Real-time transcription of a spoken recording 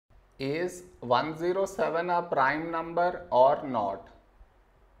Is 107 a prime number or not?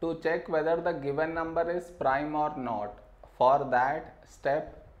 To check whether the given number is prime or not, for that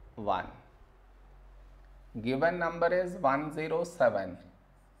step 1. Given number is 107.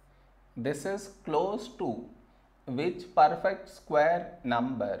 This is close to which perfect square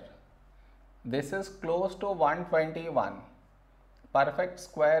number? This is close to 121, perfect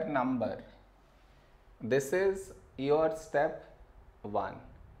square number. This is your step 1.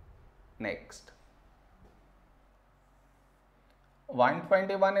 Next.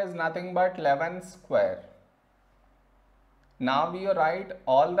 121 is nothing but 11 square. Now you write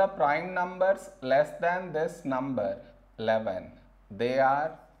all the prime numbers less than this number 11. They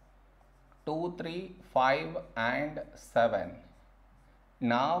are 2, 3, 5 and 7.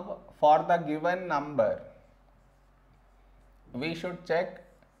 Now for the given number, we should check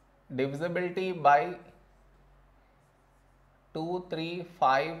divisibility by 2, 3,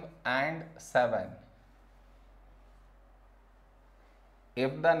 5 and 7.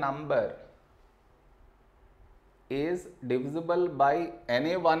 If the number is divisible by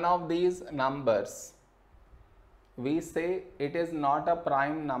any one of these numbers, we say it is not a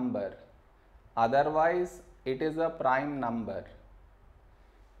prime number. Otherwise, it is a prime number.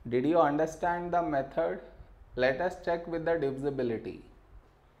 Did you understand the method? Let us check with the divisibility.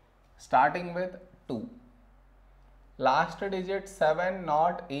 Starting with 2. Last digit 7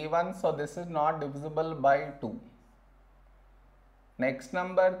 not even, so this is not divisible by 2. Next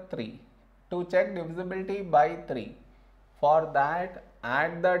number 3. To check divisibility by 3, for that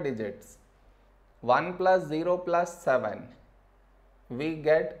add the digits. 1 plus 0 plus 7, we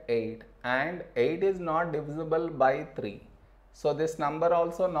get 8, and 8 is not divisible by 3. So this number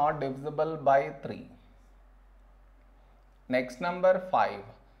also not divisible by 3. Next number 5.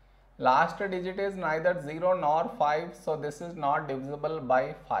 Last digit is neither 0 nor 5, so this is not divisible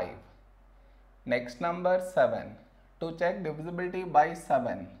by 5. Next number 7. To check divisibility by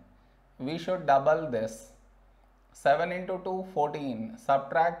 7, we should double this. 7 into 2, 14.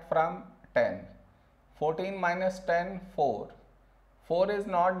 Subtract from 10. 14 minus 10, 4. 4 is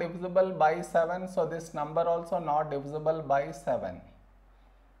not divisible by 7, so this number also not divisible by 7.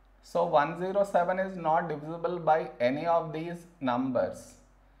 So 107 is not divisible by any of these numbers.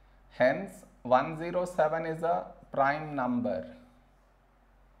 Hence 107 is a prime number.